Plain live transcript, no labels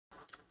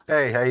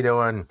Hey, how you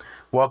doing?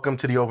 Welcome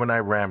to the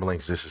Overnight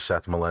Ramblings. This is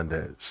Seth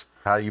Melendez.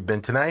 How you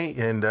been tonight?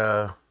 And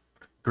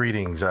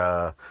greetings.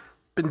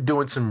 Been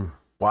doing some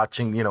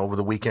watching, over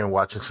the weekend,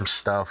 watching some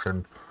stuff,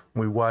 and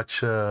we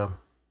watch. We're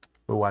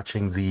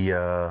watching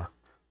the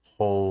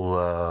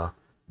whole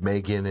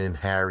Meghan and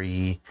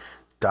Harry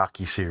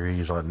docu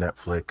series on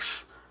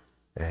Netflix,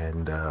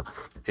 and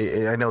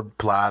I know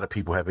a lot of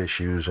people have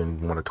issues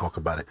and want to talk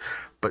about it,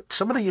 but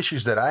some of the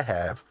issues that I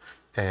have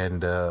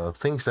and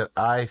things that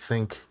I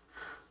think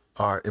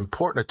are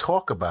important to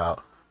talk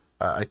about.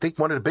 I think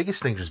one of the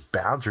biggest things is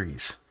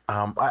boundaries.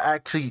 I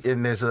actually,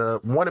 and there's a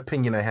one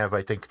opinion I have.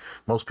 I think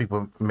most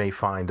people may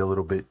find a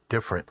little bit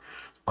different.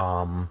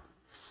 Um,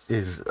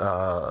 is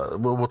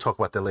we'll talk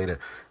about that later.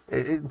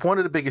 One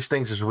of the biggest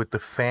things is with the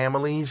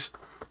families.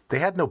 They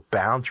had no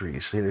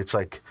boundaries. It's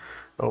like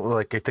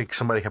I think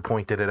somebody had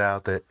pointed it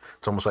out that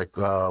it's almost like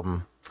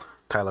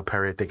Tyler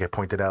Perry, I think, had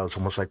pointed out, it's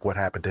almost like what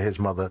happened to his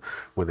mother,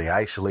 where they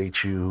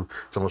isolate you.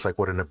 It's almost like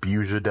what an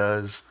abuser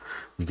does.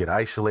 You get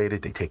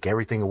isolated, they take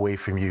everything away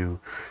from you,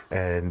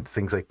 and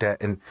things like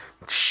that. And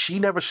she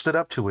never stood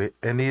up to it,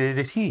 and neither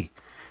did he.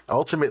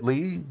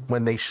 Ultimately,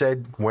 when they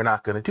said, we're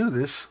not going to do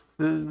this,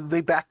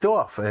 they backed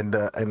off. And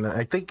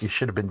I think it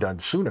should have been done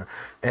sooner.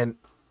 And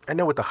I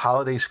know with the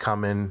holidays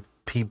coming,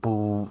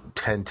 people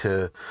tend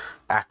to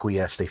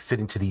acquiesce. They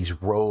fit into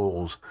these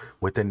roles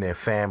within their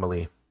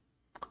family,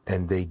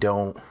 and they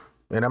don't.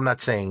 And I'm not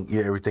saying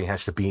everything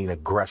has to be an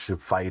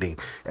aggressive fighting.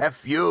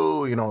 F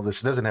you,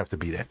 this doesn't have to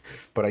be that.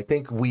 But I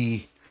think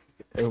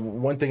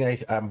one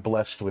thing I'm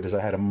blessed with is I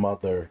had a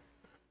mother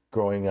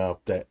growing up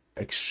that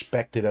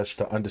expected us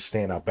to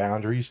understand our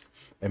boundaries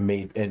and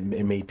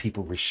made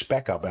people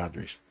respect our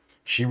boundaries.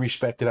 She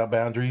respected our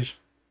boundaries,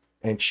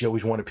 and she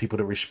always wanted people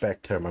to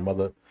respect her. My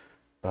mother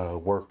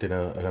worked in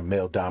a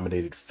male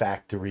dominated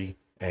factory,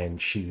 and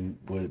she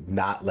would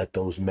not let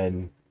those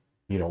men,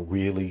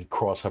 really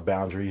cross her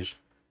boundaries.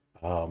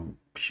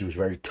 She was a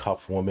very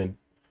tough woman.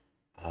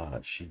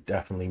 She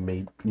definitely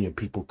made,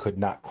 people could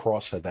not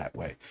cross her that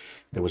way.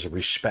 There was a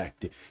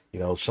respect.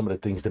 Some of the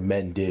things the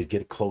men did,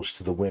 get close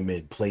to the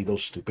women, play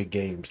those stupid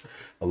games,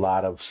 a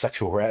lot of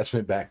sexual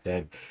harassment back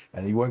then.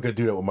 And you weren't going to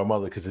do that with my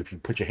mother, because if you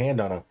put your hand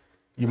on her,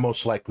 you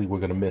most likely were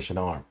going to miss an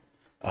arm.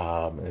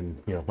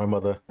 And my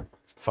mother,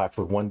 5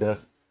 foot wonder,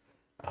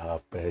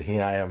 but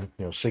here I am,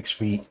 6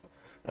 feet,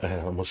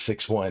 almost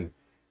 6'1",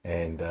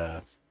 and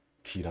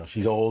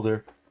she's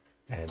older,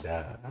 and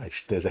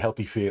there's a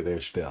healthy fear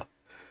there still.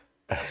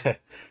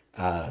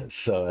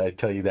 So I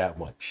tell you that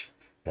much.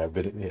 I've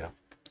been,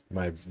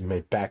 my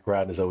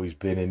background has always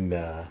been in.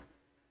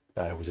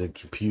 I was in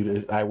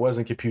computers. I was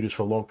in computers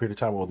for a long period of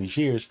time, all these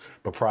years.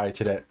 But prior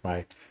to that,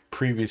 my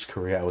previous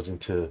career, I was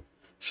into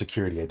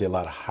security. I did a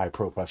lot of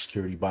high-profile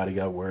security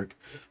bodyguard work,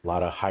 a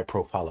lot of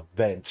high-profile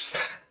events,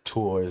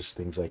 tours,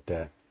 things like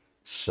that.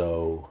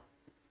 So,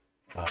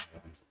 uh,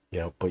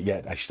 but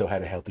yet I still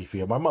had a healthy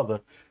fear of my mother.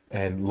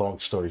 And long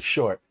story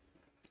short,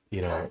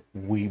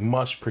 we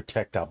must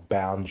protect our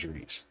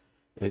boundaries.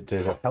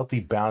 There's a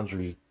healthy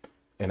boundary,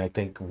 and I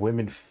think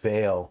women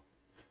fail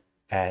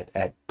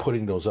at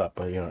putting those up.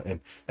 And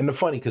the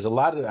funny, because a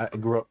lot of I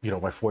grew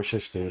up, my four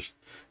sisters,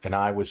 and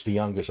I was the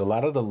youngest. A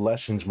lot of the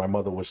lessons my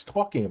mother was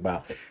talking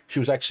about, she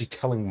was actually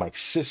telling my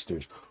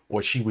sisters,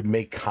 or she would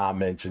make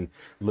comments and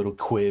little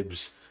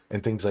quibs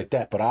and things like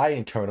that. But I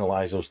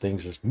internalized those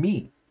things as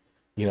me.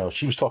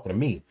 She was talking to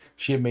me.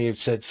 She may have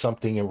said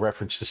something in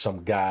reference to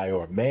some guy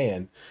or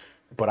man,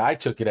 but I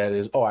took it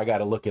as, oh, I got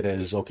to look at it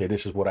as, okay,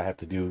 this is what I have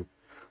to do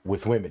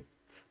with women.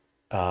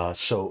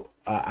 So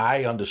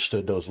I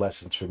understood those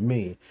lessons for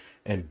me,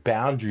 and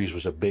boundaries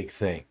was a big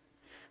thing.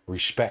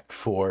 Respect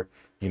for,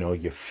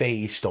 your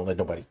face. Don't let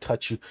nobody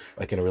touch you.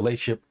 Like in a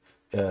relationship,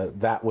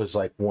 that was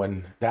like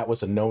that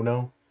was a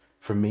no-no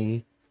for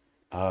me,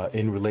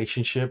 in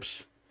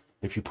relationships.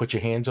 If you put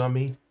your hands on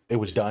me, it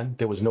was done.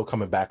 There was no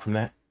coming back from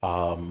that.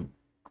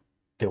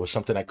 There was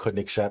something I couldn't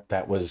accept.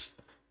 That was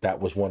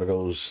one of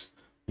those,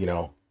 you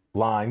know,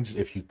 lines.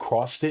 If you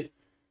crossed it,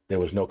 there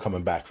was no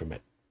coming back from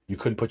it. You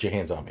couldn't put your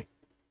hands on me.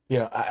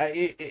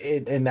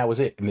 And that was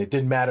it. And it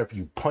didn't matter if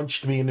you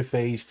punched me in the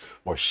face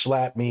or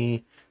slapped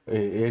me,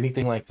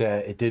 anything like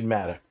that. It didn't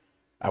matter.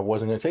 I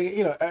wasn't going to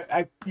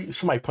take it.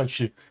 Somebody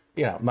punched you.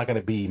 I'm not going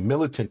to be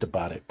militant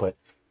about it, but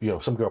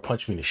some girl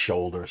punched me in the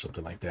shoulder or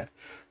something like that.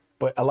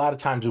 But a lot of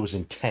times it was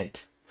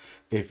intent.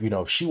 If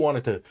she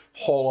wanted to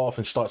haul off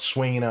and start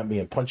swinging at me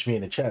and punch me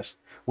in the chest,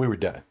 we were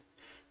done.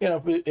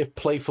 If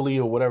playfully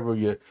or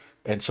whatever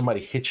and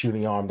somebody hits you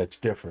in the arm, that's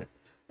different.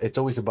 It's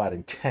always about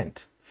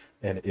intent.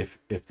 And if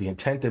the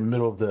intent in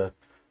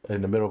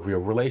the middle of your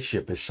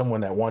relationship is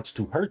someone that wants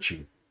to hurt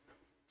you,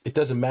 it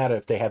doesn't matter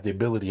if they have the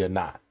ability or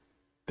not.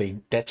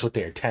 That's what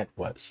their intent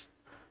was.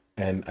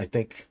 And I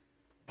think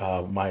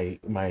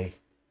my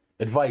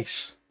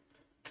advice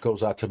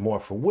goes out to more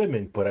for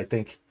women, but I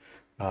think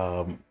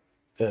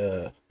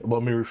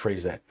let me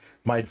rephrase that.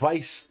 My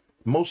advice,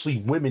 mostly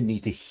women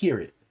need to hear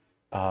it,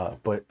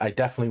 but I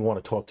definitely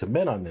want to talk to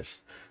men on this.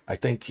 I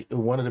think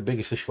one of the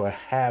biggest issues I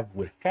have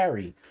with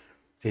Harry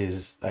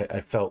is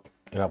I felt,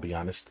 and I'll be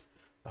honest,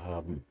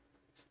 um,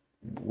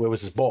 where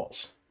was his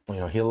balls? You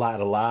know, he allowed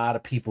a lot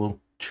of people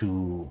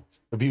to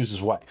abuse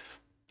his wife.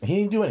 And he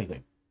didn't do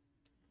anything.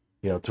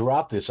 You know,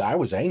 throughout this, I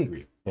was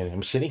angry, and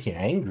I'm sitting here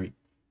angry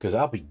because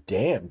I'll be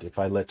damned if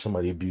I let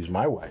somebody abuse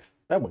my wife.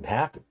 That wouldn't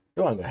happen.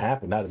 It wasn't gonna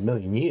happen. Not a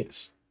million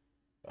years.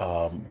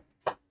 Um,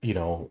 you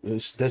know,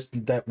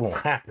 that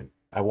won't happen.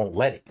 I won't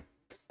let it.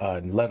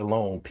 Let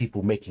alone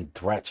people making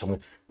threats.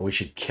 We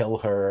should kill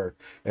her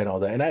and all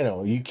that. And I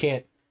know you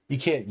can't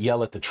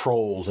yell at the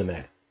trolls and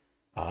that.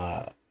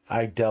 Uh,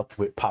 I dealt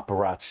with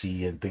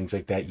paparazzi and things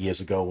like that years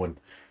ago when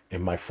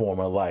in my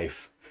former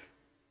life,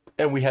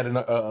 and we had an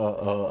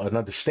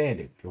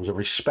understanding. It was a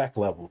respect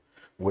level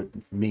with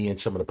me and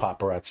some of the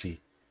paparazzi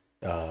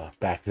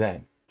back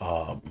then.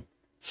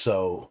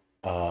 So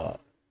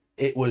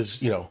it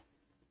was,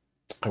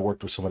 I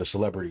worked with some of the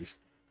celebrities.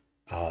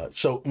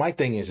 So my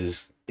thing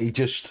is it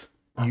just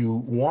you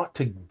want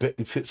to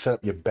set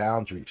up your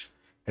boundaries,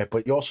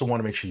 but you also want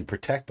to make sure you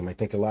protect them. I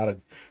think a lot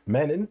of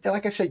men, and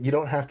like I said, you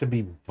don't have to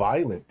be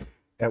violent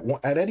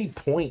at any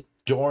point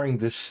during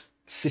this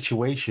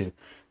situation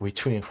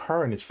between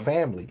her and his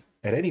family.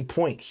 At any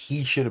point,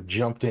 he should have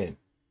jumped in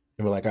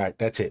and be like, "All right,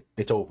 that's it.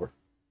 It's over.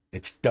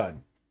 It's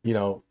done." You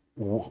know,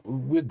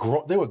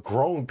 they were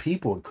grown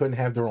people and couldn't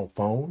have their own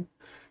phone.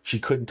 She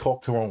couldn't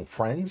talk to her own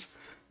friends.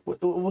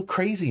 What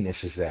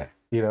craziness is that?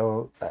 You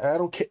know, I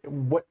don't care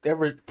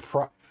whatever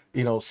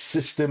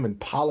system and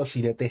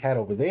policy that they had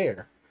over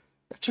there.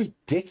 That's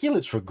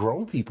ridiculous for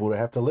grown people to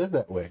have to live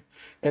that way.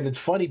 And it's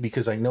funny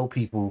because I know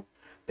people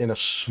in a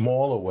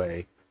smaller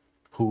way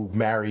who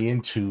marry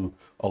into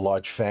a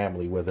large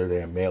family, whether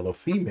they're male or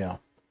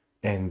female,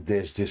 and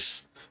there's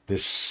this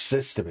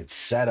system. It's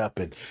set up,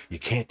 and you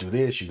can't do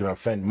this. You're gonna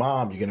offend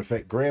mom. You're gonna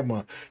offend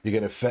grandma. You're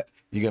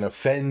gonna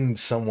offend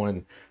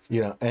someone.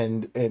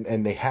 And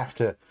they have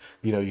to.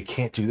 You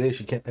can't do this.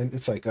 You can't. And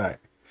it's like, all right.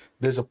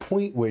 There's a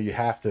point where you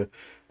have to.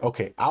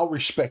 Okay, I'll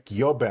respect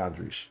your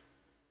boundaries,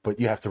 but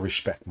you have to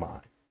respect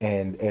mine.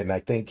 And I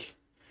think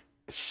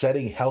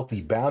setting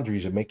healthy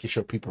boundaries and making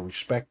sure people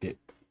respect it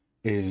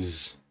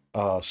is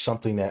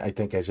something that I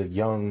think as a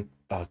young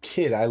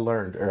kid I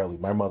learned early.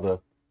 My mother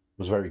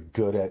was very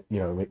good at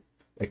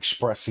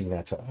expressing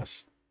that to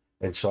us,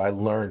 and so I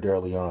learned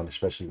early on,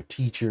 especially with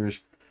teachers.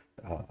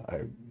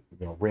 I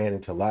ran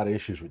into a lot of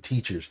issues with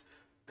teachers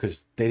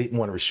because they didn't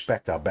want to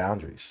respect our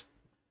boundaries.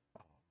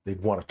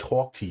 They'd want to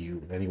talk to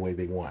you in any way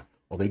they want,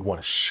 or they'd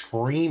want to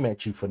scream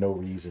at you for no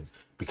reason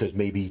because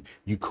maybe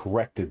you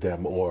corrected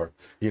them, or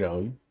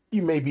you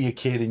may be a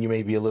kid and you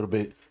may be a little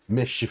bit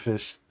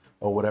mischievous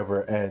or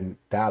whatever, and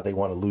now they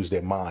want to lose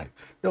their mind.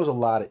 There was a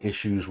lot of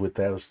issues with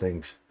those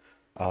things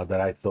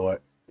that I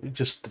thought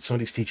just some of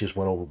these teachers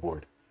went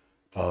overboard,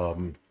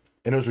 and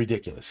it was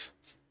ridiculous.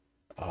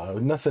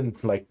 Nothing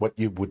like what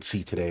you would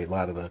see today. A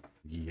lot of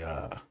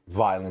the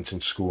violence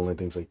in school and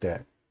things like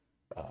that.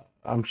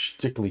 I'm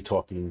strictly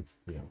talking,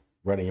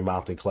 running your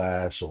mouth in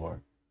class, or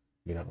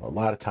a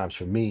lot of times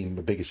for me,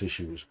 the biggest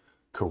issue is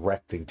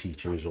correcting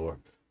teachers or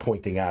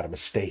pointing out a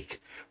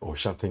mistake or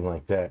something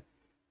like that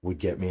would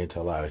get me into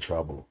a lot of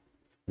trouble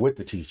with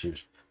the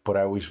teachers. But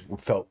I always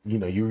felt, you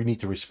need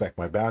to respect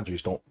my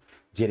boundaries. Don't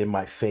get in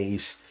my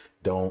face.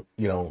 Don't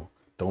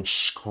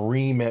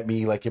scream at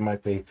me like in my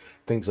face,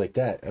 things like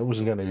that. I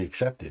wasn't going to be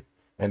accepted.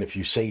 And if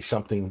you say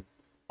something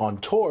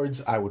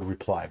untowards, I would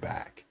reply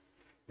back.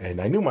 And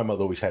I knew my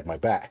mother always had my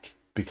back,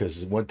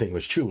 because one thing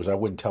was true was I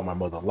wouldn't tell my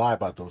mother a lie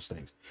about those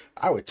things.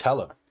 I would tell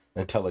her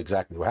and tell her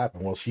exactly what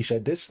happened. Well, she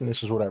said this, and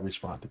this is what I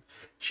responded.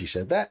 She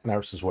said that, and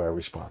this is where I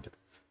responded.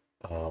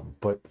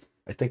 But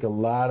I think a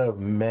lot of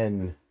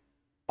men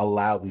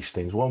allow these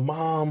things. Well,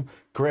 mom,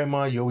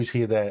 grandma, you always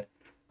hear that.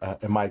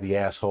 Am I the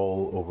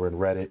asshole over in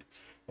Reddit?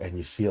 And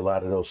you see a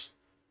lot of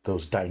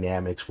those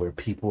dynamics where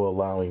people are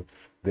allowing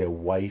their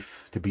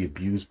wife to be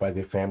abused by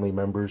their family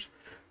members.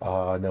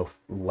 I know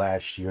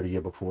last year, the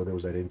year before, there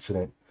was that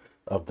incident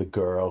of the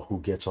girl who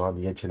gets on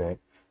the internet,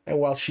 and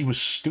while she was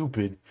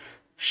stupid,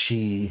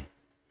 she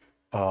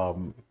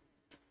was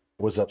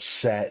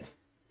upset.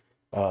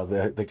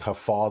 Her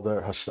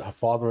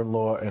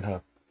father-in-law, and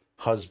her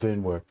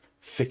husband were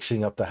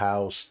fixing up the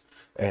house,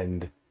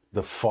 and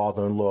the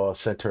father-in-law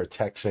sent her a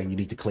text saying you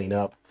need to clean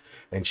up,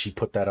 and she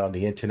put that on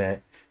the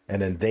internet,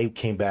 and then they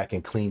came back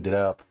and cleaned it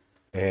up,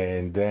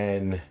 and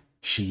then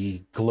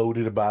she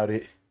gloated about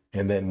it,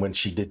 and then when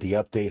she did the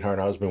update, her and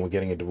her husband were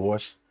getting a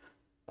divorce.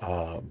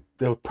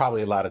 There was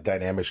probably a lot of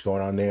dynamics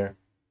going on there.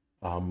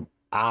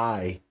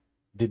 I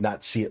did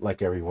not see it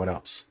like everyone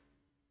else.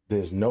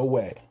 There's no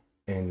way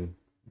in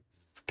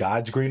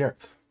God's green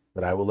earth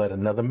that I will let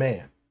another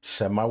man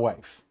send my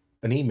wife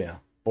an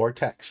email or a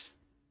text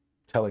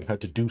telling her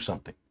to do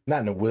something.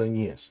 Not in a million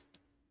years.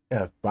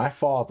 Yeah, if my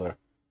father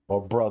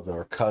or brother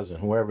or cousin,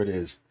 whoever it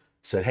is,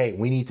 said, hey,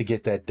 we need to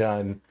get that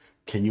done.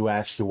 Can you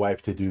ask your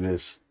wife to do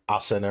this? I'll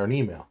send her an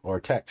email or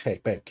a text.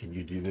 Hey, babe, can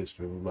you do this?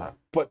 Blah, blah, blah.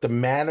 But the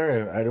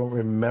manner, I don't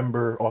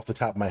remember off the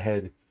top of my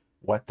head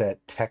what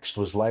that text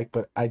was like,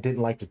 but I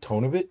didn't like the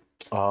tone of it.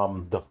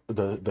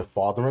 The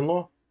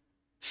father-in-law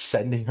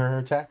sending her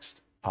a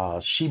text,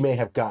 she may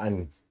have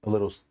gotten a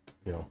little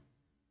you know,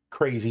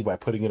 crazy by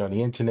putting it on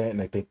the internet.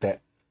 And I think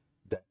that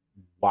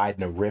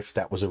widened a rift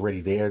that was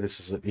already there. This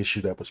is an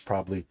issue that was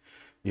probably,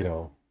 you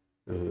know,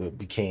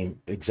 became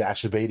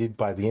exacerbated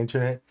by the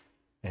internet,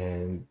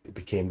 and it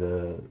became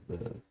the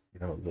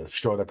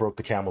straw that broke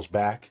the camel's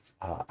back.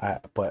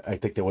 But I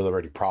think there was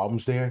already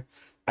problems there.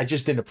 I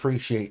just didn't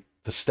appreciate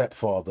the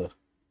stepfather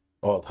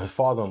or her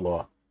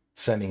father-in-law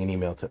sending an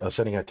email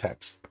sending a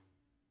text.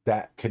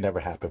 That could never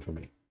happen for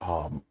me.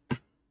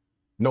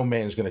 No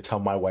man is going to tell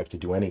my wife to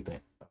do anything.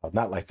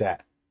 Not like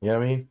that. You know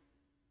what I mean?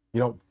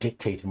 You don't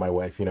dictate to my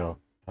wife.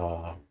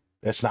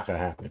 That's not going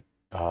to happen.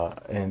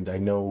 And I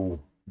know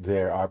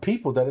there are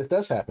people that it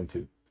does happen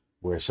to,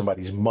 where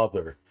somebody's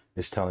mother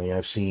is telling you.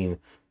 I've seen,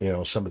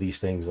 some of these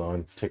things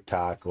on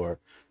TikTok or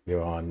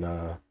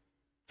on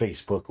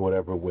Facebook or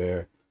whatever,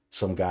 where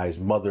some guy's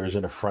mother is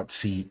in the front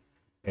seat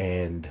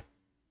and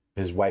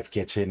his wife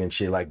gets in and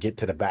she like, get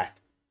to the back.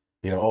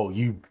 Oh,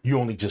 you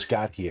only just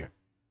got here.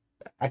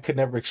 I could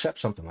never accept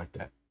something like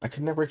that. I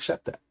could never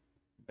accept that.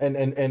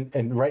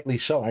 And rightly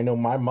so. I know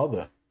my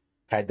mother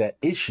had that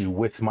issue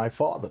with my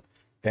father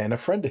and a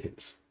friend of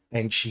his.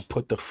 And she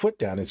put the foot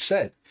down and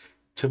said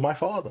to my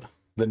father,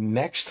 the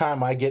next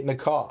time I get in the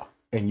car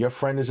and your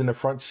friend is in the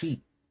front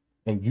seat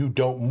and you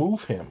don't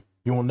move him,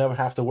 you will never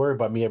have to worry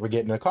about me ever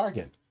getting in the car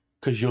again,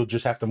 because you'll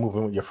just have to move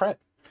him with your friend.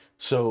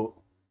 So,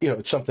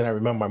 it's something I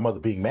remember my mother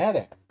being mad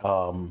at.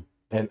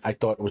 And I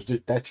thought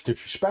that's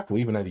disrespectful.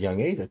 Even at a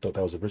young age, I thought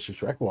that was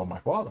disrespectful on my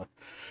father.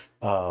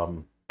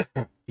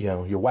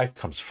 Your wife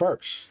comes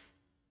first.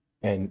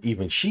 And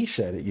even she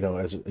said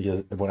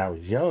it, when I was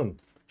young,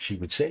 she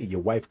would say,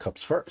 your wife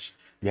comes first.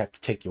 You have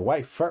to take your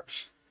wife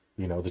first.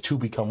 The two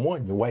become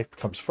one. Your wife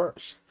comes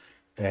first.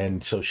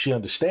 And so she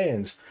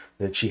understands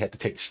that she had to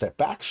take a step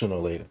back sooner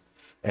or later.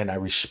 And I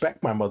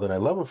respect my mother and I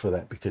love her for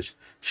that, because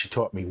she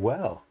taught me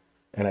well.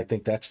 And I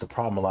think that's the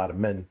problem a lot of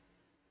men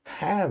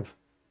have,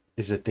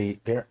 is that they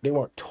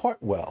weren't taught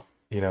well.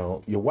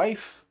 Your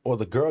wife, or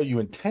the girl you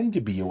intend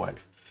to be your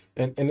wife.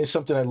 And it's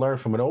something I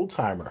learned from an old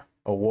timer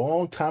a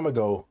long time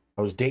ago.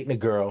 I was dating a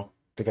girl.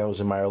 I think I was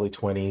in my early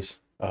 20s.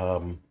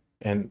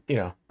 And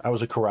I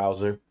was a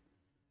carouser,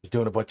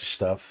 doing a bunch of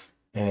stuff.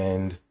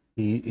 And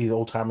the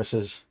old timer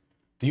says,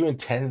 do you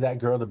intend that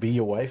girl to be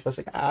your wife? I was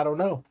like, I don't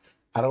know.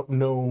 I don't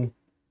know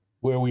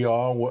where we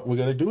are and what we're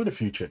going to do in the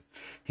future.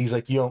 He's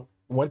like,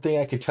 one thing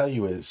I can tell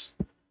you is,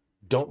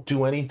 don't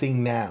do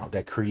anything now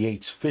that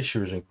creates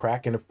fissures and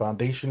crack in the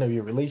foundation of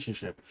your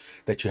relationship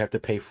that you have to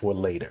pay for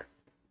later.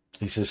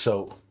 He says,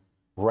 so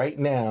right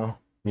now,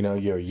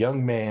 you're a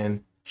young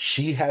man.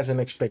 She has an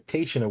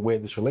expectation of where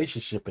this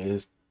relationship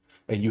is,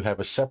 and you have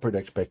a separate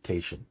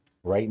expectation.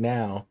 Right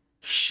now,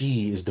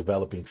 she is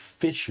developing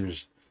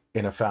fissures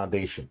in a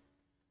foundation.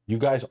 You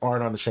guys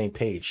aren't on the same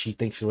page. She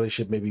thinks the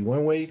relationship may be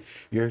one way.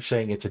 You're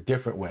saying it's a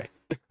different way.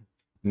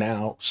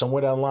 Now,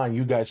 somewhere down the line,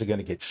 you guys are going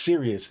to get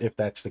serious if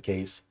that's the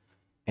case.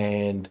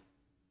 And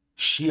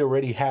she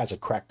already has a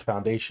cracked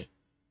foundation.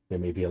 There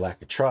may be a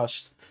lack of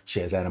trust. She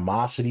has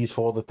animosities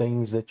for all the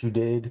things that you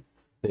did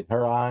in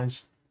her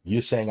eyes.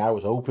 You're saying I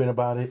was open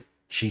about it.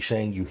 She's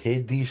saying you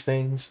hid these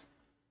things.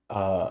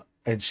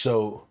 And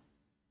so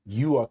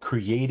you are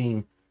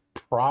creating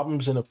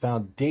problems in a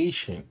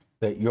foundation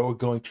that you're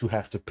going to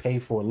have to pay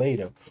for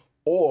later,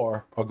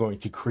 or are going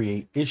to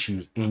create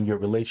issues in your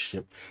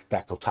relationship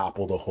that could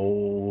topple the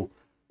whole,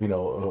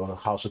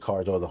 house of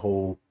cards, or the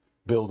whole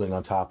building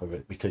on top of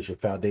it, because your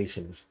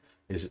foundation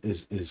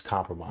is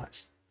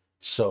compromised.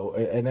 So,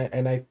 and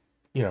I,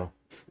 it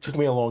took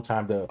me a long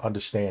time to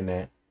understand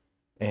that,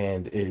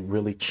 and it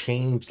really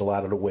changed a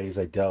lot of the ways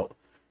I dealt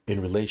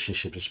in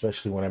relationships,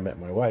 especially when I met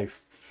my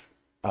wife.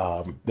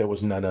 There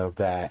was none of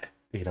that.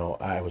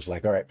 I was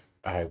like, all right,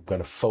 I'm going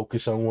to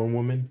focus on one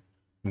woman.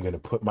 I'm going to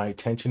put my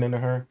attention into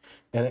her.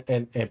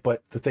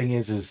 But the thing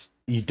is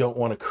you don't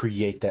want to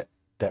create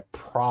that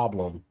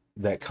problem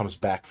that comes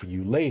back for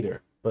you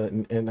later. But,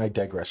 and I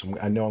digress.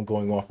 I know I'm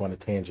going off on a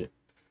tangent,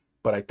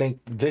 but I think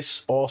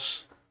this all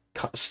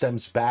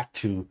stems back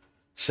to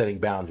setting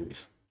boundaries.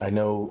 I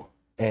know,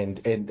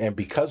 and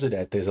because of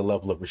that, there's a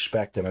level of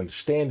respect and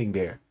understanding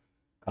there.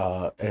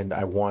 And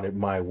I wanted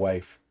my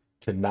wife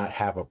to not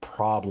have a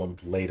problem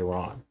later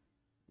on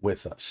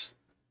with us.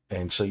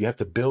 And so you have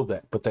to build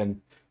that, but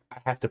then I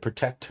have to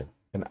protect her.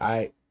 And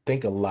I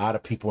think a lot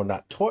of people are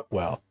not taught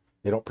well.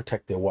 They don't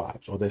protect their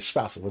wives or their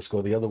spouses. Let's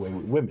go the other way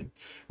with women.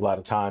 A lot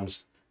of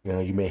times,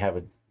 you may have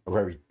a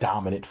very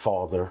dominant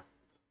father,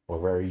 or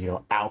very,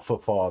 alpha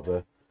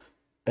father,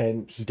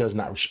 and he does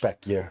not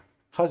respect your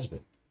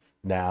husband.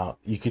 Now,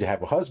 you could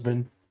have a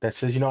husband that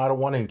says, I don't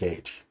want to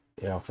engage.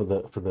 For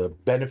the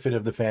benefit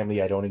of the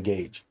family, I don't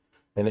engage.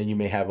 And then you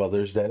may have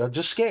others that are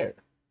just scared.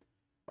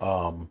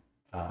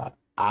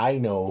 I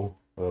know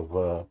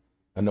of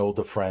an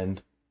older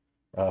friend,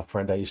 a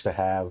friend I used to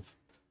have,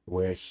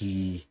 where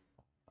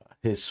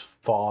his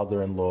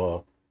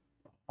father-in-law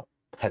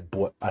had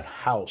bought a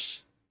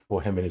house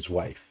for him and his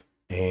wife.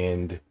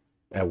 And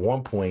at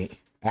one point,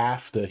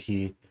 after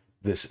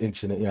this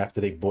incident,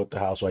 after they bought the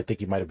house, or I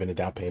think it might have been a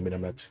down payment,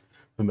 I'm not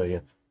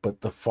familiar,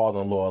 but the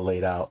father-in-law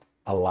laid out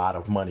a lot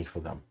of money for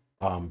them.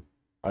 I'm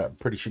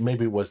pretty sure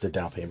maybe it was the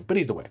down payment, but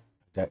either way,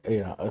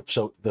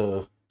 so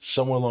the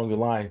somewhere along the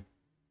line,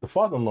 the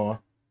father-in-law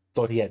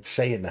thought he had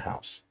say in the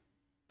house,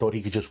 thought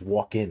he could just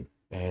walk in,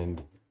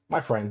 and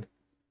my friend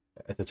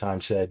at the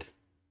time said,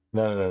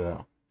 no, no, no,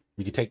 no.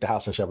 You can take the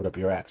house and shove it up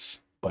your ass,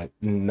 but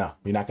no,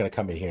 you're not going to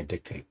come in here and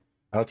dictate.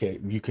 I don't care.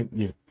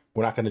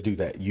 We're not going to do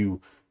that.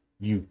 You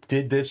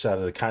did this out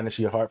of the kindness of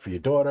your heart for your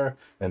daughter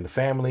and the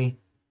family,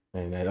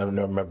 and I don't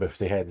remember if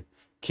they had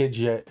kids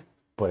yet,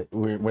 but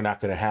we're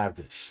not going to have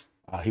this.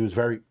 He was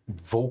very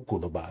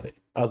vocal about it.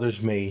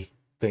 Others may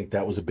think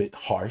that was a bit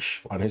harsh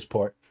on his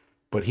part,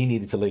 but he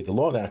needed to lay the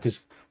law down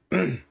because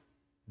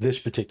this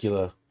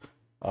particular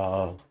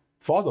uh,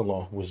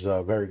 father-in-law was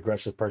a very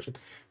aggressive person.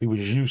 He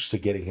was used to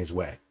getting his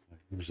way.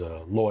 He was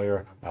a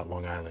lawyer out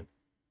Long Island,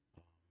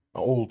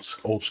 an old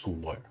school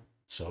lawyer.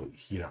 So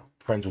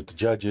friends with the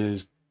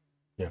judges,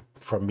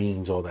 from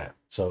means all that.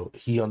 So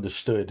he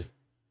understood,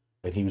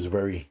 and he was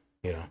very,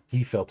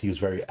 he felt he was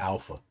very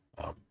alpha.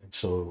 And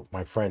so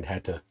my friend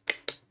had to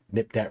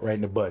nip that right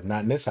in the bud.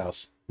 Not in this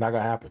house. Not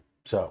gonna happen.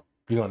 So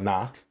you're gonna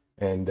knock,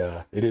 and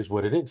it is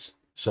what it is.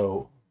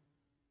 So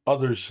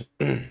others,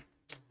 in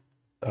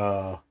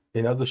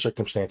other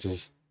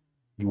circumstances,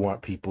 you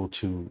want people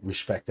to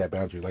respect that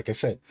boundary. Like I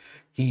said,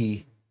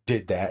 he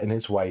did that, and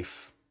his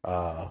wife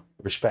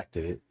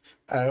respected it.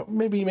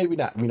 Maybe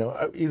not.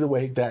 Either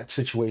way, that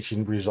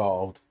situation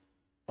resolved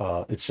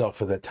itself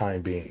for the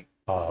time being.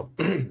 I've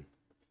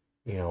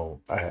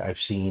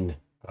seen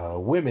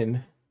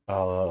women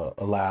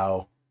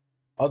allow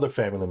other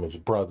family members,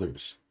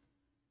 brothers,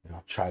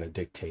 try to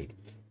dictate.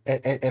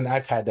 And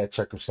I've had that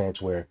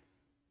circumstance where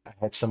I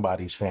had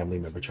somebody's family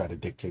member try to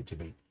dictate to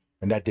me,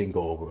 and that didn't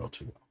go over well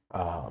too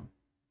well.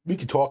 You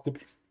can talk to me,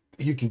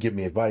 you can give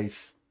me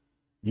advice,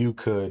 you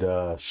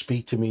could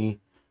speak to me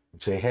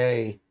and say,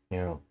 hey,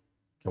 can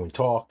we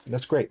talk?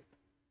 That's great.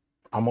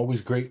 I'm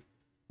always great.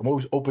 I'm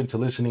always open to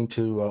listening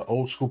to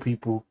old school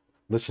people,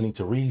 listening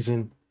to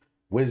reason,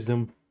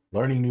 wisdom,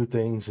 learning new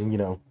things,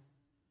 and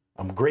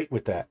I'm great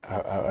with that.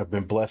 I've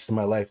been blessed in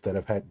my life that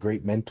I've had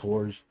great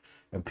mentors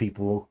and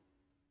people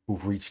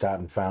who've reached out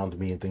and found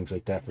me and things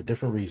like that for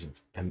different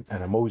reasons. And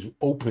I'm always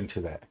open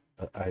to that.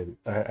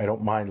 I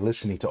don't mind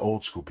listening to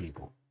old school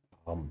people.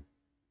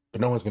 But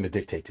no one's going to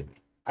dictate to me.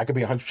 I could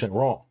be 100%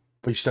 wrong,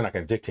 but you're still not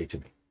going to dictate to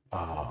me.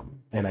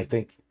 And I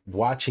think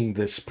watching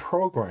this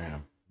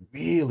program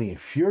really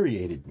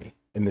infuriated me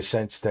in the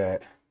sense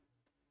that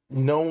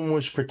no one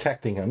was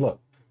protecting him. Look,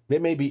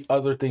 there may be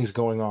other things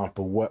going on,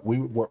 but what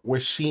we're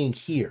seeing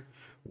here,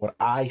 what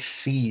I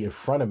see in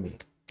front of me,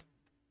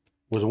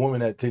 was a woman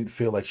that didn't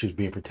feel like she was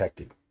being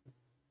protected.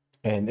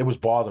 And it was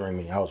bothering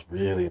me. I was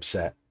really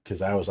upset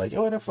because I was like,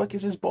 yo, what the fuck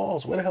is his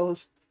balls? What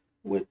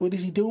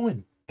is he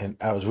doing? And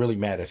I was really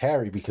mad at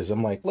Harry because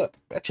I'm like, look,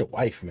 that's your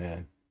wife,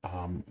 man.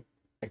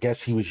 I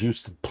guess he was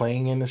used to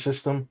playing in the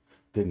system.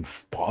 Didn't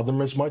bother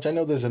him as much. I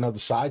know there's another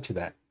side to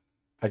that.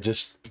 I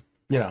just,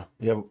 and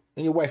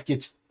your wife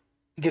gets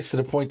to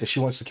the point that she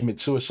wants to commit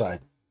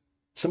suicide.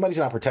 Somebody's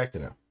not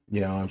protecting her.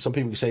 Some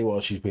people can say, well,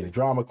 she's being a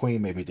drama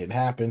queen. Maybe it didn't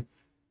happen.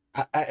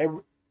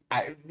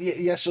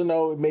 Yes or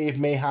no,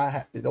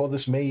 all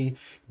this may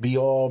be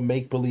all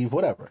make believe,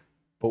 whatever.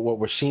 But what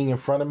we're seeing in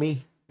front of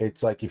me,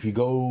 it's like if you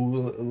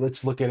go,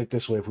 let's look at it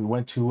this way. If we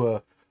went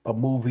to a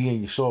movie and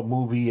you saw a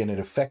movie and it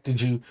affected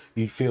you,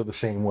 you'd feel the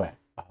same way.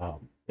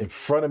 In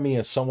front of me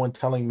is someone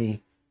telling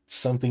me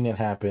something that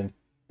happened,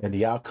 and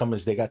the outcome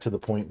is they got to the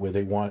point where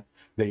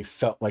they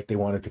felt like they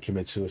wanted to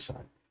commit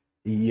suicide.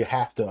 You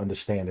have to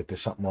understand that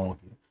there's something wrong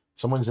here.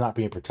 Someone's not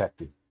being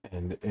protected.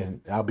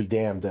 And I'll be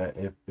damned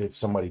if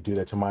somebody do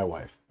that to my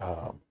wife.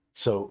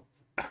 So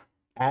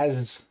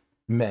as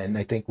men,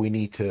 I think we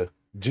need to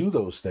do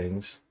those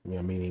things,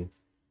 meaning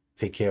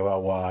take care of our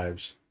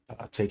wives,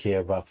 take care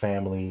of our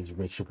families,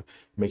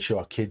 make sure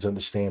our kids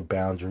understand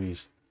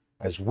boundaries.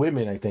 As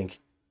women, I think,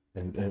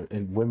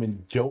 and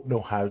women don't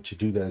know how to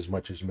do that as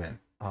much as men.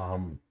 A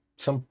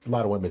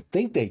lot of women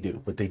think they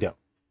do, but they don't.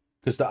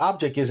 Because the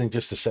object isn't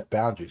just to set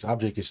boundaries. The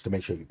object is to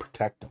make sure you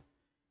protect them.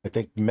 I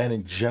think men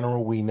in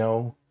general, we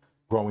know,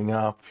 growing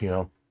up,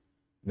 now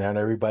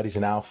everybody's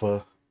an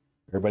alpha.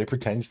 Everybody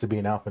pretends to be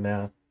an alpha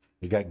now.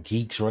 You got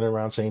geeks running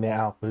around saying they're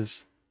alphas.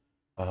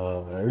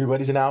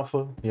 Everybody's an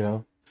alpha,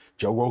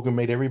 Joe Rogan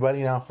made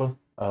everybody an alpha.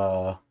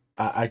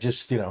 I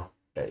just,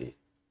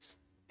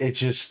 it's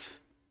just,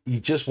 you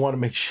just want to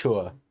make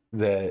sure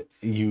that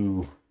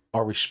you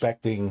are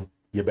respecting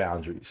your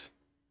boundaries.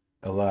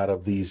 A lot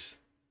of these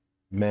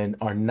men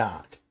are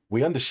not.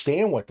 We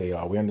understand what they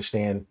are. We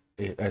understand,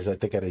 as I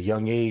think at a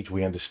young age,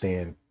 we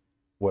understand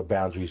what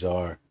boundaries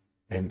are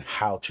and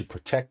how to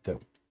protect them.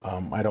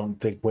 I don't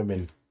think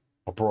women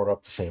are brought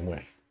up the same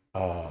way,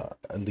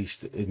 at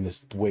least in the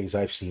ways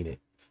I've seen it.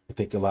 I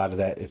think a lot of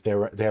that, if they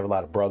have a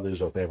lot of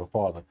brothers or if they have a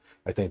father,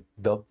 I think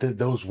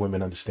those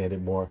women understand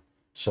it more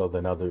so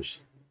than others.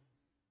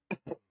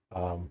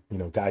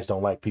 Guys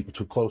don't like people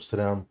too close to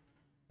them.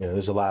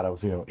 There's a lot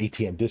of,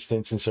 ATM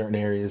distance in certain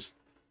areas.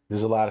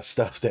 There's a lot of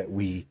stuff that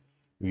we,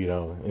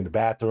 in the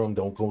bathroom,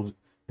 don't go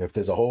If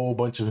there's a whole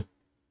bunch of,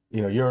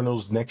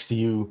 urinals next to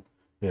you,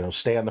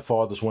 stay on the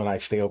farthest one. I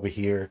stay over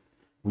here.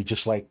 We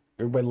just like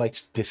everybody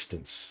likes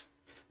distance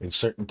in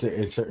certain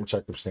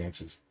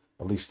circumstances.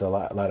 At least a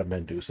lot of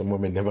men do. Some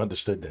women never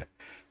understood that.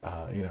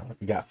 You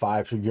got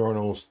five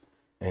urinals,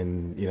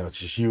 and it's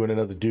just you and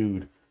another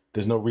dude.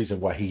 There's no reason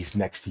why he's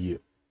next to you.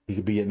 He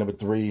could be at number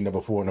 3,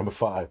 number 4, number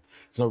 5.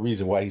 There's no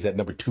reason why he's at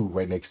number 2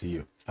 right next to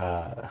you.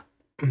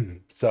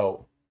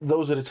 So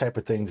those are the type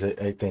of things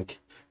that I think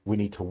we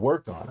need to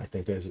work on. I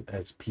think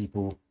as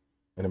people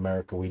in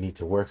America, we need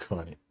to work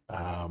on it.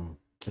 I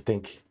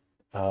think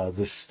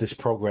this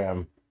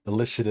program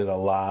elicited a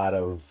lot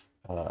of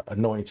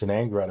annoyance and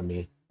anger out of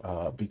me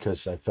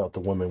because I felt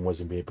the woman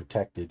wasn't being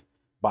protected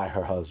by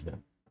her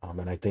husband.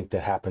 And I think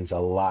that happens a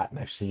lot, and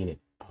I've seen it,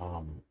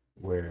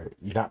 where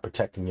you're not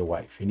protecting your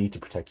wife. You need to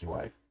protect your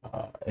wife.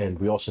 And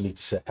we also need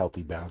to set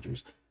healthy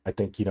boundaries. I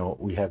think,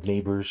 we have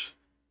neighbors,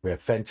 we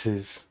have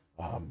fences.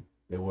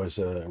 There was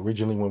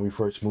originally when we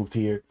first moved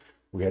here,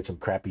 we had some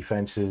crappy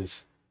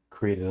fences,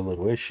 created a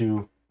little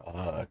issue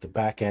at the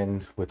back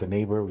end with a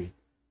neighbor.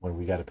 When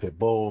we got a pit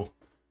bull,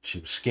 she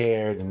was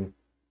scared, and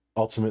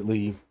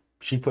ultimately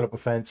she put up a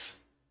fence,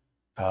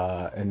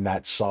 and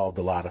that solved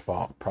a lot of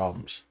our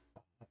problems.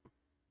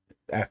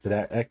 After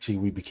that, actually,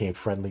 we became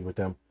friendly with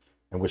them,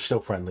 and we're still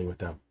friendly with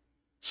them.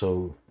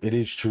 So it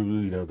is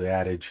true, the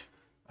adage,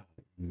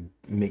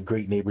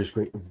 great neighbors,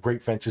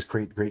 great fences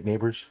create great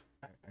neighbors.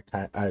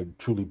 I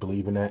truly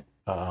believe in that.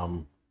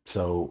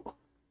 So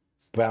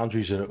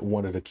boundaries are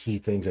one of the key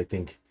things I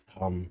think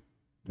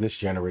this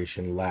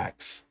generation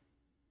lacks.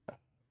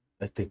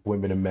 I think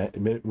women and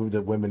men,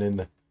 the women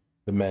and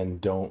the men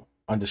don't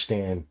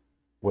understand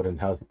what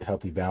a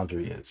healthy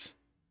boundary is.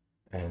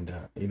 And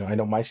I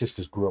know my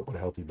sisters grew up with a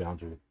healthy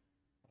boundary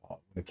when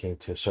it came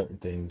to certain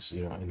things,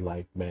 in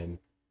life, men,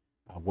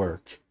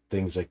 work,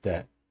 things like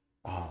that.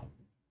 Um,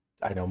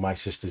 I know my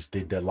sisters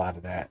did a lot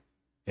of that,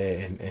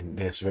 and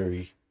they're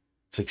very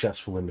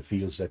successful in the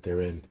fields that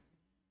they're in,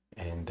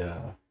 and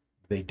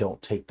they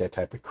don't take that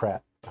type of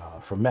crap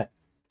from men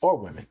or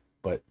women,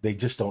 but they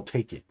just don't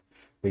take it.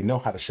 They know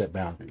how to set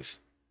boundaries,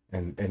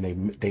 and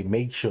they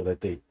make sure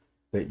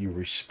that you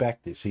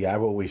respect it. See,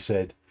 I've always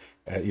said,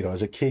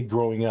 as a kid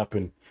growing up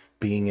and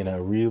being in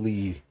a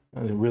really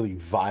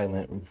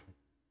violent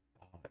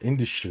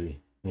industry,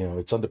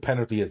 it's under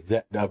penalty of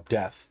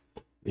death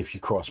if you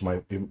cross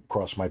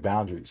my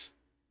boundaries.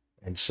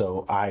 And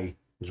so I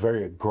was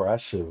very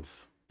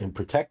aggressive in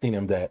protecting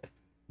them, that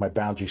my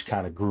boundaries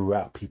kind of grew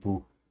out.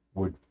 People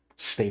would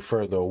stay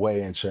further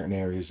away in certain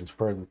areas and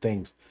further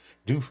things,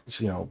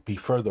 be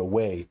further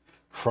away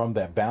from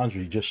that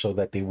boundary just so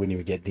that they wouldn't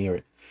even get near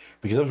it.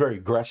 Because I was very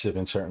aggressive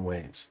in certain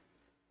ways.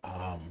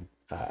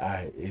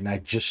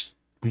 I just,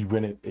 you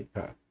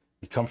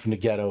come from the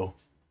ghetto,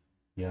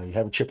 you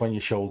have a chip on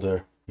your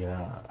shoulder.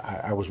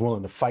 I was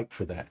willing to fight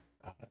for that,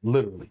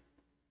 literally,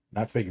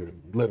 not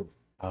figuratively, literally.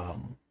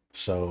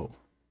 So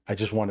I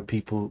just wanted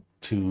people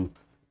to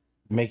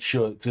make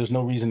sure there's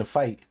no reason to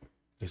fight,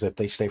 is if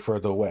they stay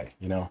further away,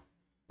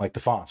 like the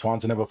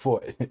Fonz never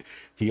fought.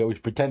 He always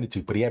pretended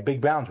to, but he had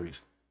big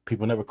boundaries.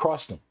 People never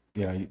crossed them.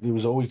 It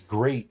was always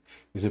great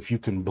is if you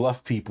can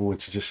bluff people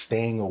into just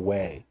staying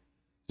away.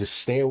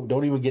 Just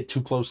don't even get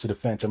too close to the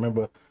fence. I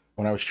remember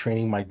when I was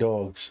training my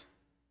dogs,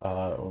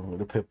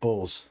 the pit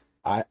bulls,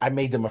 I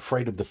made them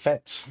afraid of the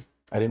fence.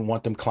 I didn't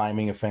want them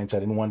climbing a fence. I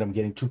didn't want them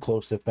getting too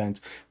close to the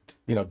fence,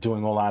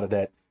 doing a lot of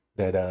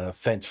that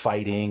fence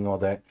fighting, all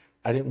that.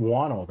 I didn't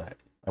want all that.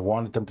 I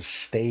wanted them to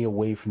stay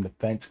away from the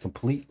fence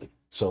completely.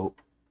 So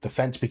the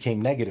fence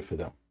became negative for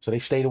them. So they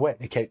stayed away.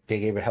 They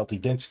gave a healthy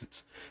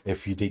distance. They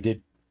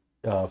did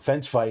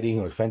fence fighting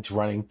or fence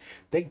running,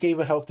 they gave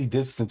a healthy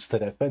distance to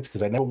that fence,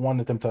 because I never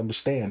wanted them to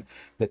understand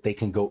that they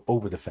can go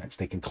over the fence,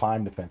 they can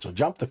climb the fence or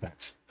jump the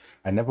fence.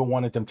 I never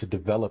wanted them to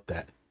develop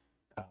that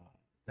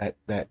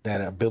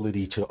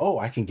ability to, oh,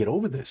 I can get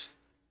over this.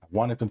 I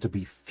wanted them to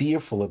be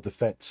fearful of the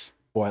fence,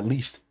 or at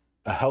least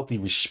a healthy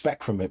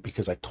respect from it,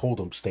 because I told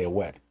them stay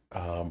away.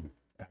 I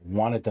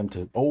wanted them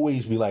to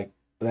always be like,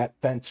 that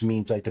fence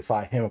means I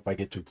defy him if I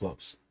get too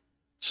close.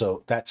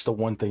 So that's the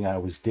one thing I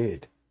always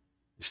did,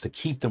 is to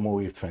keep them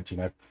away from fencing.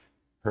 I've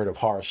heard of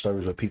horror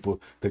stories where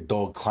the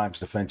dog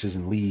climbs the fences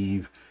and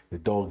leave. The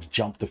dogs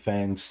jump the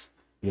fence.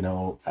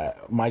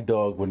 My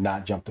dog would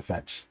not jump the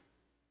fence.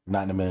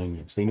 Not in a million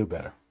years. They knew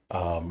better.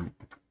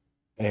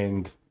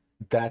 And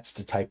that's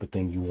the type of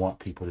thing you want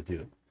people to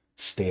do.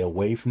 Stay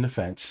away from the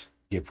fence.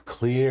 Give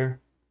clear,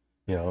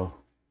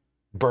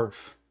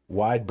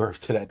 wide berth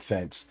to that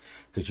fence,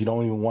 because you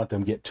don't even want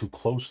them to get too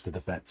close to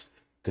the fence,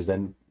 because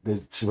then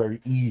it's very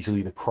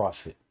easily to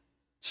cross it.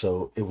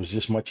 So it was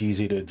just much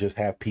easier to just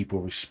have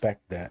people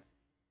respect that.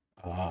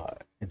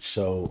 And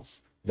so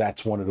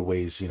that's one of the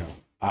ways,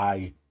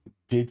 I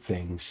did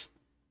things,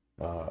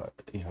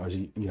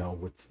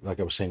 with, like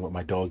I was saying, with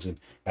my dogs, and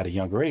at a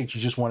younger age,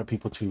 you just wanted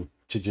people to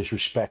just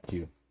respect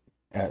you.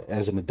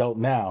 As an adult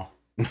now,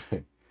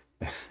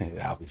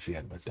 obviously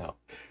I'm an adult.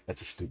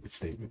 That's a stupid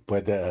statement.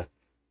 But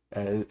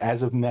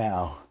as of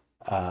now,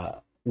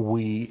 I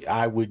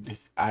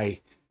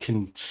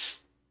can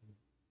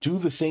do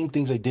the same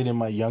things I did in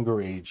my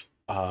younger age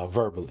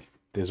verbally.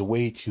 There's a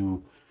way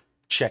to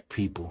check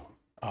people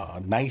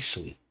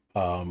nicely.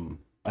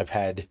 I've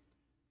had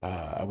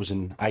I've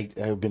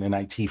been in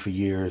IT for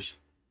years.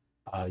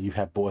 You've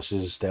had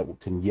bosses that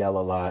can yell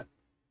a lot,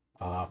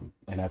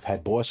 and I've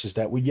had bosses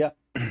that would yell,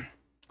 and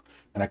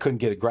I couldn't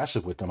get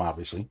aggressive with them,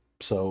 obviously.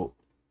 So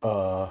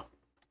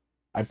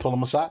I pull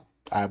them aside.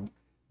 I'm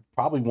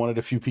probably one of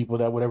the few people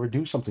that would ever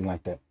do something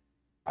like that.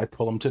 I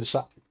pull them to the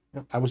side.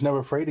 I was never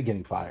afraid of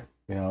getting fired.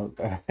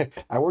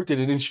 I worked in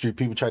an industry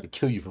people tried to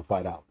kill you for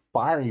 $5.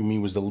 Firing me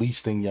was the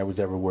least thing I was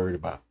ever worried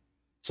about.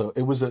 So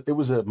it was a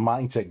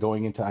mindset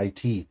going into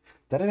IT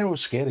that I never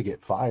was scared to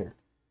get fired.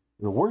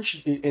 The worst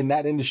in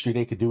that industry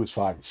they could do is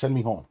fire. Send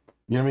me home.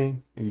 You know what I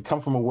mean? And you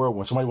come from a world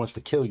when somebody wants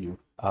to kill you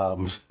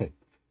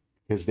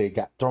because they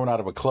got thrown out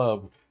of a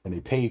club and they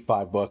paid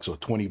 $5 or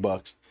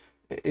 $20.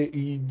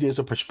 There's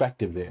a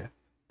perspective there.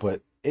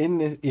 But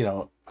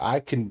I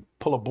can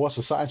pull a boss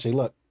aside and say,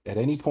 look, at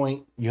any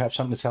point you have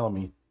something to tell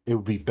me, it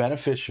would be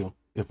beneficial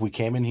if we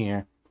came in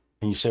here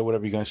and you say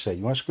whatever you're going to say.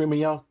 You want to scream and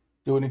yell?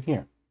 Do it in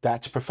here.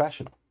 That's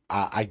professional.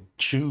 I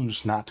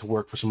choose not to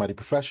work for somebody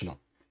professional.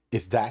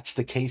 If that's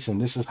the case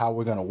and this is how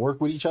we're going to work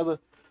with each other,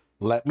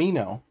 let me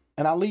know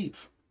and I'll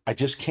leave. I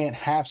just can't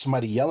have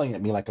somebody yelling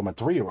at me like I'm a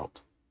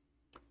 3-year-old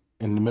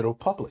in the middle of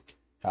public,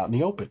 out in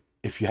the open.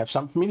 If you have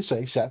something for me to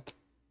say, Seth,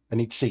 I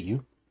need to see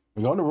you.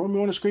 We go in the room, you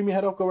want to scream your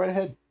head off, go right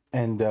ahead.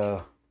 And,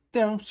 so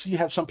you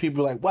have some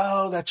people like,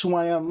 well, that's who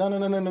I am.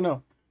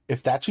 No.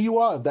 If that's who you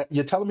are, that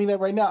you're telling me that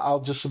right now,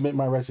 I'll just submit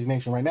my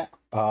resignation right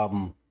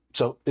now.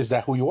 So is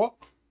that who you are?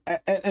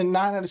 And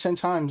 9 out of 10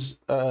 times,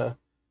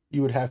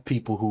 you would have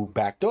people who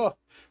backed off.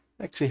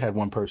 I actually had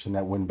one person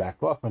that wouldn't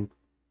back off, and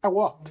I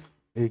walked.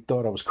 They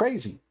thought I was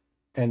crazy.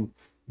 And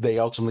they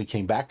ultimately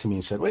came back to me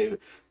and said, wait,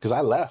 because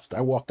I left.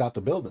 I walked out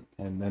the building.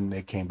 And then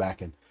they came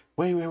back and,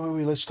 wait,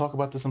 let's talk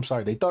about this. I'm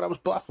sorry. They thought I was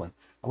bluffing.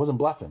 I wasn't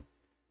bluffing.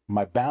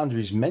 My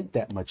boundaries meant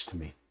that much to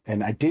me.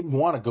 And I didn't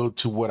want to go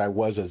to what I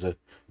was as a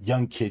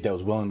young kid that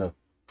was willing to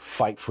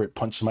fight for it,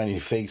 punch somebody in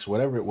the face,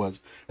 whatever it was.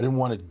 I didn't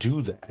want to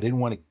do that. I didn't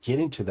want to get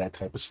into that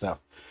type of stuff,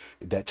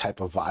 that type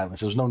of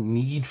violence. There's no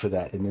need for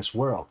that in this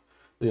world.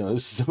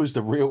 This was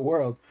the real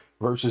world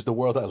versus the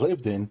world I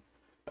lived in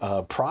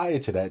prior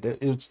to that.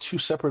 It was two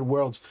separate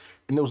worlds,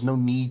 and there was no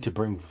need to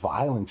bring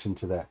violence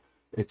into that.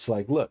 It's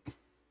like, look,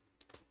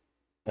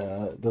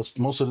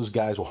 most of those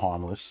guys were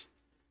harmless.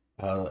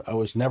 It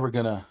was never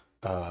gonna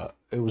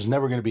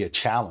be a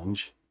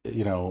challenge.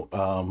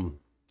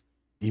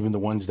 Even the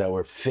ones that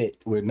were fit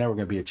were never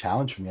gonna be a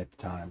challenge for me at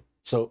the time.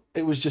 So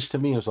it was just, to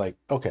me, it was like,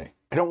 okay,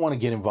 I don't want to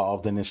get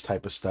involved in this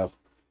type of stuff.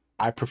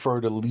 I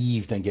prefer to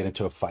leave than get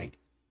into a fight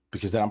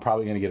because then I'm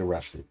probably gonna get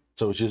arrested.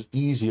 So it's just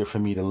easier for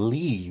me to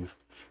leave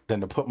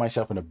than to put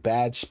myself in a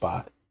bad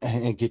spot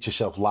and get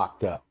yourself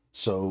locked up.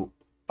 So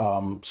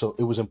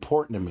it was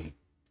important to me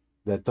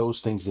that those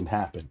things didn't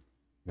happen.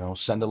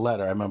 Send a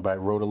letter. I remember I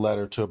wrote a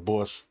letter to a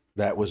boss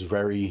that was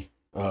very,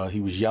 he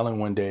was yelling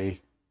one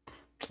day,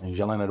 and he was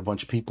yelling at a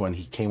bunch of people, and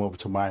he came over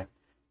to my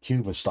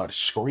cube and started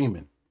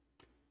screaming.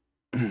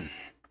 And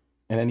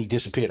then he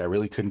disappeared. I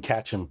really couldn't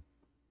catch him.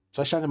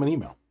 So I sent him an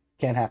email.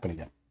 Can't happen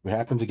again. If it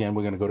happens again,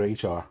 we're going to go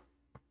to HR.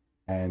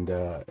 And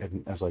I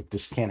was like,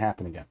 this can't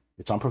happen again.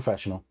 It's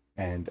unprofessional.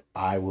 And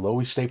I will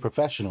always stay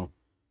professional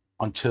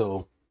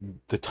until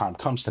the time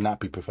comes to not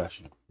be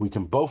professional. We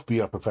can both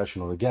be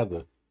unprofessional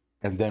together.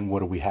 And then what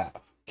do we have?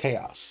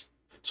 Chaos.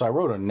 So I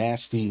wrote a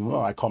nasty,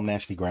 I call them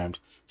nasty grams,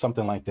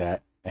 something like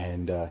that.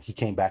 And he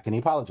came back and he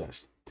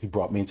apologized. He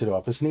brought me into the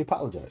office and he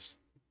apologized.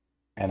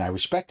 And I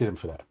respected him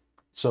for that.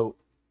 So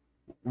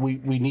we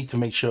need to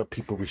make sure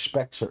people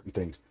respect certain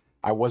things.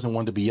 I wasn't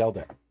one to be yelled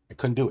at. I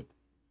couldn't do it.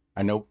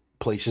 I know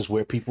places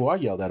where people are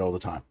yelled at all the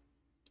time.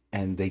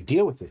 And they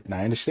deal with it. And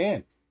I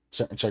understand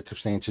certain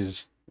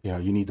circumstances, you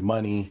need the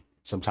money.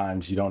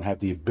 Sometimes you don't have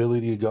the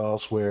ability to go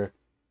elsewhere.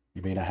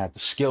 You may not have the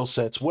skill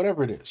sets,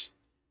 whatever it is.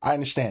 I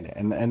understand it.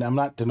 And I'm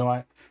not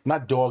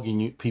dogging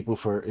you people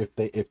for if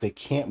they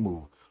can't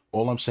move.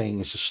 All I'm saying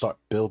is to start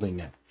building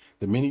that.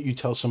 The minute you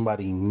tell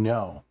somebody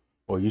no,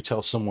 or you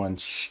tell someone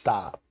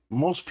stop,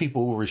 most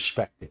people will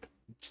respect it.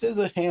 There's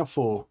a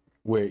handful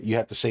where you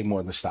have to say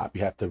more than stop.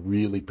 You have to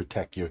really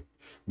protect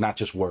not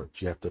just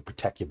words. You have to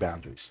protect your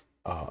boundaries.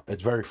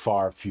 It's very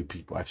few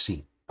people I've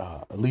seen,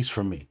 at least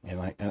for me. And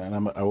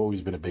I've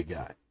always been a big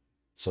guy.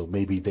 So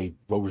maybe they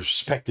always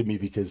respected me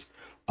because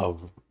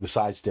of the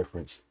size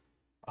difference.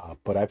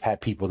 But I've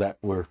had people that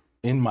were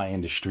in my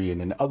industry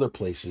and in other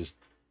places,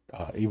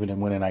 even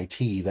in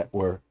IT, that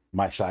were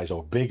my size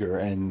or bigger,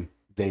 and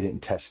they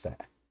didn't test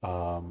that.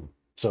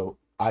 So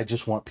I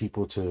just want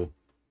people to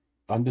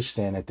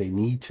understand that they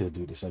need to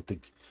do this. I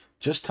think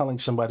just telling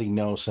somebody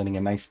no, sending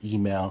a nice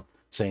email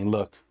saying,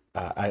 look,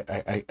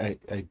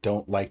 I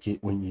don't like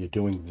it when you're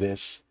doing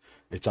this.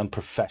 It's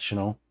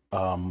unprofessional.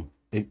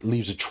 It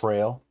leaves a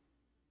trail.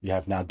 You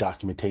have now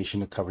documentation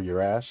to cover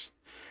your ass.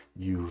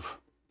 You've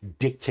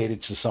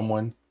dictated to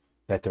someone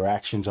that their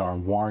actions are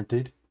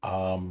unwarranted.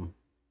 And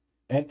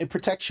it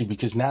protects you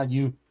because now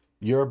you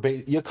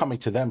you're coming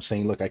to them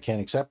saying, look, I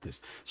can't accept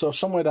this. So if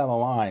somewhere down the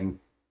line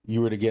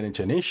you were to get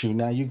into an issue,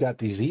 now you got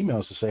these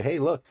emails to say, hey,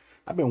 look,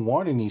 I've been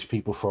warning these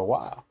people for a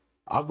while.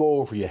 I'll go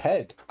over your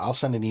head. I'll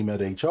send an email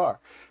to HR.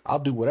 I'll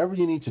do whatever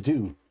you need to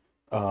do,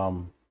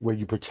 where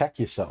you protect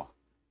yourself.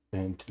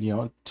 And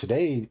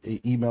today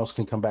emails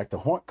can come back to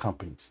haunt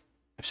companies.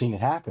 I've seen it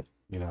happen.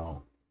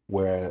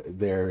 Where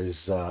there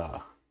is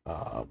a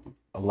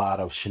lot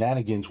of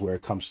shenanigans where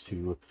it comes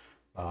to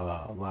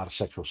a lot of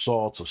sexual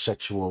assaults or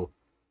sexual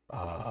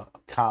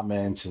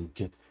comments, and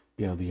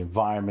the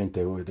environment.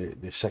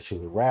 They're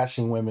sexually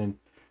harassing women,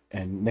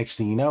 and next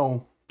thing you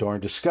know,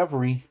 during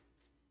discovery,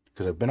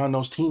 because I've been on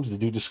those teams to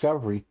do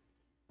discovery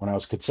when I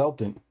was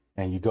consultant,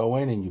 and you go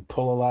in and you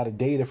pull a lot of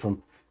data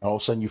from, and all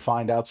of a sudden you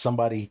find out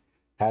somebody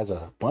has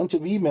a bunch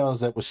of emails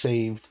that were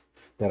saved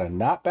that are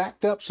not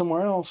backed up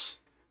somewhere else,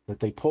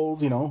 that they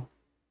pulled,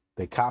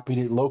 they copied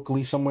it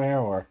locally somewhere,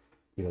 or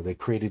they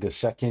created a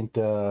second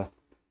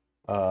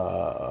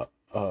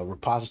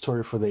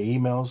repository for the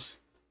emails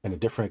in a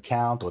different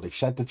account, or they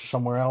sent it to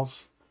somewhere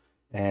else,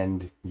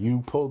 and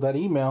you pull that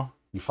email,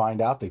 you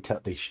find out they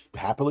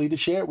happily to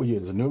share it with you.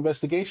 There's a new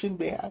investigation.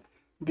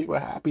 People are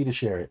happy to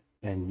share it,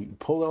 and you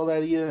pull all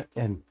that here,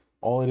 and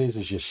all it is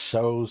just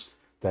shows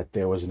that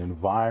there was an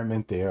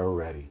environment there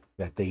already,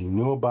 that they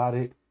knew about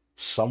it.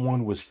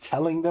 Someone was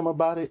telling them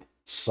about it.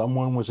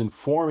 Someone was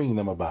informing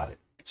them about it.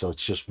 So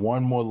it's just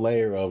one more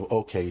layer of,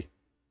 okay,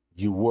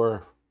 you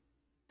were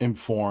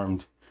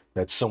informed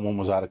that someone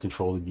was out of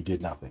control and you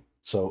did nothing.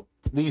 So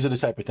these are the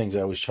type of things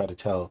I always try to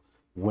tell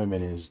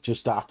women, is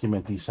just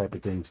document these type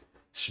of things.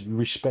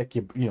 Respect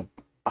your,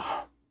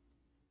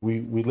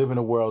 we live in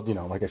a world,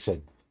 like I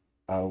said,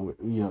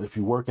 if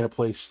you work in a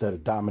place that is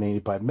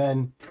dominated by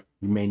men,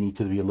 you may need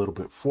to be a little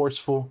bit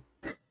forceful,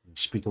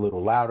 speak a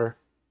little louder,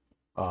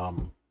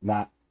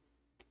 not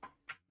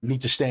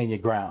need to stay in your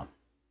ground.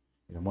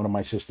 One of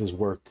my sisters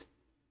worked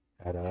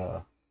at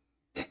a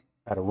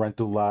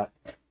rental lot.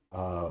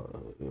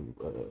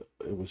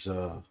 It was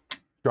a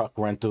truck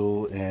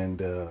rental and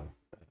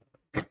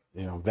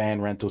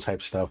van rental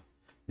type stuff.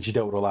 And she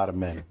dealt with a lot of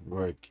men,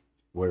 where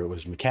it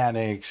was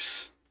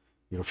mechanics,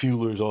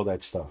 fuelers, all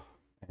that stuff.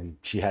 And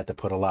she had to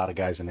put a lot of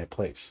guys in their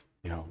place.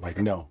 Like,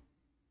 no,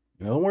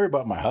 don't worry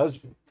about my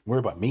husband. Worry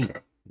about me.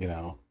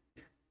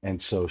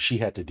 And so she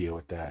had to deal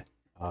with that.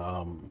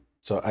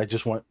 So I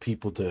just want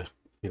people to,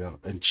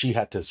 and she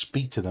had to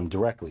speak to them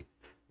directly.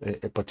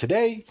 But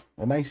today,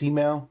 a nice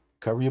email,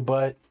 cover your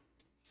butt,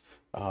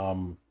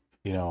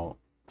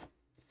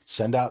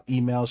 send out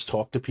emails,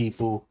 talk to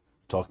people,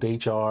 talk to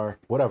HR,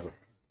 whatever.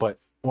 But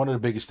one of the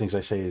biggest things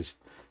I say is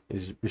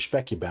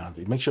respect your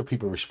boundaries. Make sure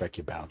people respect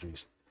your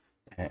boundaries.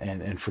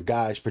 And for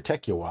guys,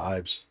 protect your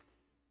wives.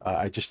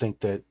 I just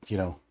think that,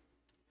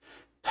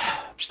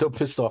 I'm still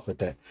pissed off at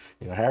that.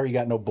 Harry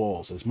got no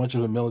balls. As much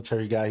of a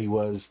military guy he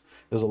was,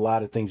 there's a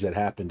lot of things that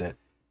happened that,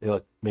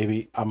 look,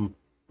 maybe I'm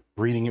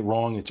reading it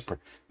wrong.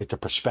 It's a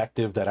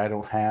perspective that I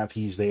don't have.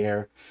 He's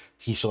there.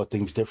 He saw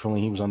things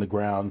differently. He was on the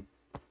ground.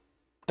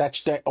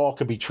 That all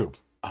could be true.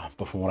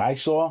 But from what I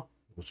saw,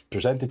 it was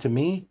presented to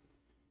me.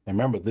 And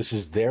remember, this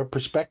is their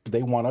perspective.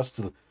 They want us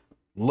to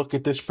look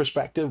at this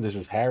perspective. This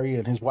is Harry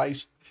and his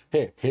wife's.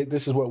 Here,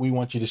 this is what we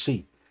want you to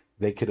see.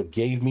 They could have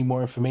gave me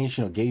more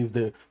information, or gave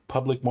the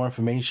public more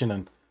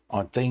information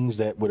on things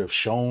that would have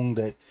shown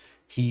that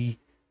he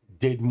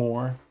did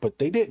more, but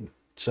they didn't.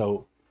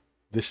 So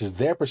this is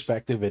their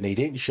perspective, and they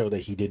didn't show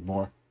that he did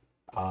more.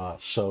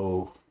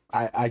 So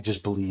I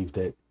just believe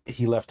that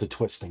he left a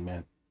twisting,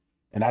 man,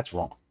 and that's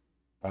wrong.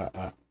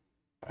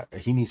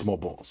 He needs more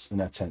balls in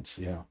that sense.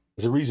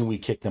 There's a reason we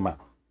kicked him out.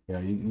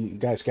 You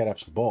guys got to have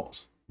some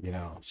balls.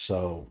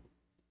 So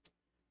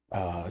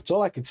it's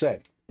all I could say.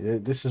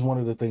 This is one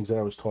of the things that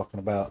I was talking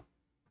about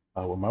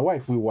with my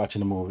wife. We were watching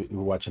the movie. We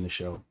were watching the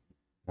show.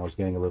 I was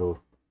getting a little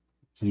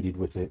heated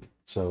with it.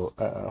 So,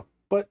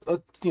 but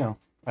that's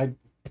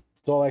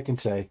all I can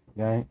say.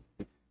 Right?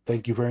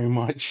 Thank you very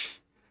much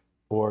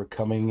for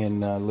coming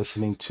and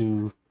listening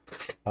to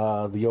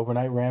the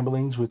Overnight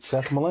Ramblings with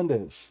Seth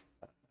Melendez.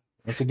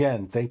 Once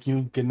again, thank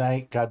you. Good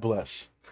night. God bless.